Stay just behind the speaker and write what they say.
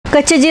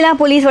કચ્છ જિલ્લા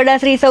પોલીસ વડા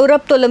શ્રી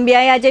સૌરભ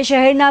તોલંબિયાએ આજે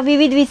શહેરના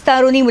વિવિધ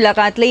વિસ્તારોની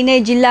મુલાકાત લઈને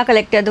જિલ્લા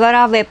કલેક્ટર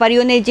દ્વારા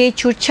વેપારીઓને જે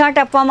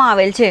છૂટછાટ આપવામાં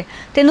આવેલ છે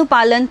તેનું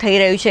પાલન થઈ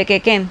રહ્યું છે કે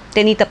કેમ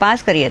તેની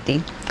તપાસ કરી હતી।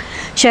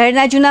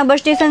 શહેરના જૂના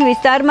બસ સ્ટેશન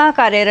વિસ્તારમાં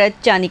કાર્યરત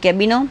ચાની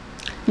કેબિનો,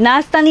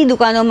 નાસ્તાની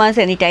દુકાનોમાં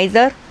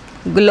સેનિટાઈઝર,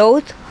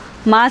 ગ્લોવ્સ,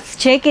 માસ્ક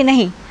છે કે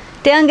નહીં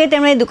તે અંગે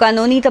તેમણે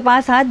દુકાનોની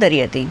તપાસ હાથ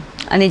ધરી હતી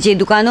અને જે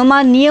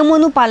દુકાનોમાં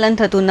નિયમોનું પાલન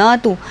થતું ન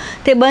હતું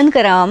તે બંધ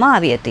કરાવવામાં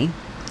આવી હતી।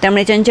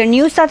 તેમણે ચંચળ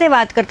ન્યૂઝ સાથે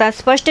વાત કરતા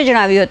સ્પષ્ટ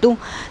જણાવ્યું હતું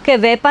કે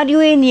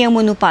વેપારીઓએ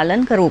નિયમોનું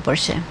પાલન કરવું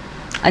પડશે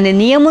અને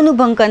નિયમોનું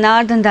ભંગ કરનાર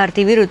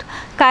ધંધાર્થી વિરુદ્ધ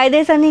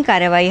કાયદેસરની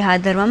કાર્યવાહી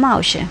હાથ ધરવામાં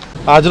આવશે।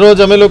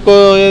 આજરોજ અમે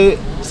લોકોએ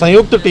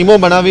સંયુક્ત ટીમો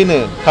બનાવીને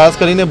ખાસ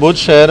કરીને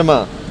ભુજ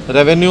શહેરમાં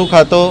રેવન્યુ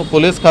ખાતો,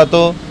 પોલીસ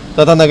ખાતો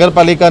તથા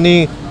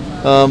નગરપાલિકાની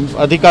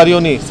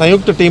અધિકારીઓની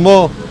સંયુક્ત ટીમો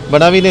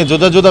બનાવીને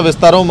જુદા જુદા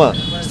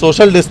વિસ્તારોમાં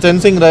સોશિયલ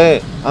ડિસ્ટન્સિંગ રહે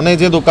અને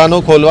જે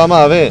દુકાનો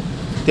ખોલવામાં આવે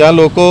ત્યાં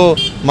લોકો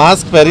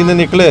માસ્ક પહેરીને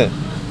નીકળે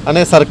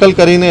અને સર્કલ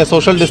કરીને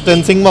સોશિયલ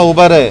ડિસ્ટન્સિંગમાં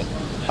ઊભા રહે,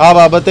 આ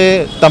બાબતે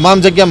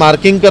તમામ જગ્યા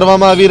માર્કિંગ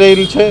કરવામાં આવી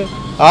રહેલ છે।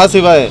 આ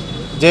સિવાય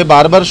જે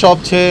બાર્બર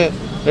શોપ છે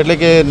એટલે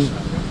કે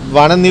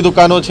વાણંદની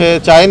દુકાનો છે,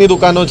 ચાયની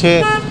દુકાનો છે,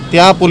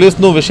 ત્યાં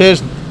પોલીસનું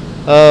વિશેષ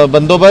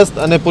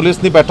બંદોબસ્ત અને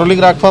પોલીસની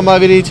પેટ્રોલિંગ રાખવામાં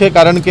આવી રહી છે,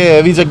 કારણ કે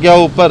એવી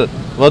જગ્યાઓ ઉપર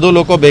વધુ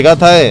લોકો ભેગા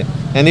થાય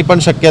એની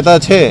પણ શક્યતા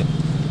છે।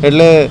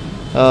 એટલે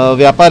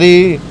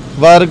વ્યાપારી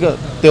વર્ગ,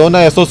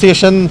 તેઓના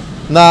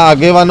એસોસિએશનના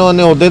આગેવાનો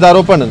અને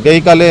હોદ્દેદારો પણ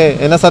ગઈકાલે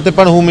એના સાથે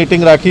પણ હું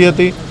મીટિંગ રાખી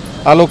હતી।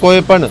 આ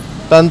લોકોએ પણ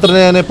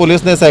તંત્રને અને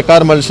પોલીસને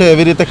સહકાર મળશે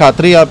એવી રીતે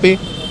ખાતરી આપી।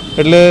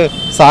 એટલે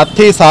 7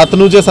 થી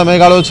 7નું જે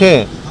સમયગાળો છે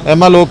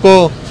એમાં લોકો,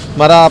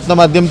 મારા આપના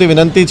માધ્યમથી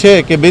વિનંતી છે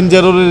કે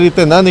બિનજરૂરી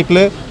રીતે ન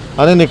નીકળે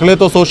અને નીકળે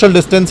તો સોશિયલ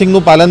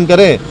ડિસ્ટન્સિંગનું પાલન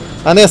કરે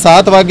અને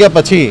 7 વાગ્યા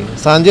પછી,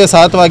 સાંજે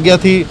 7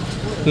 વાગ્યાથી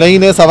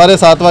લઈને સવારે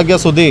 7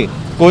 વાગ્યા સુધી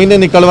કોઈને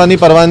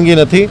નીકળવાની પરવાનગી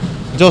નથી।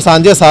 જો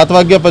સાંજે 7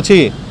 વાગ્યા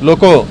પછી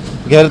લોકો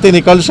ઘેરથી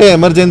નીકળશે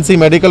એમરજન્સી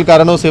મેડિકલ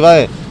કારણો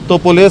સિવાય તો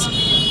પોલીસ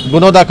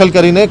ગુનો દાખલ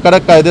કરીને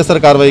કડક કાયદેસર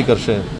કાર્યવાહી કરશે।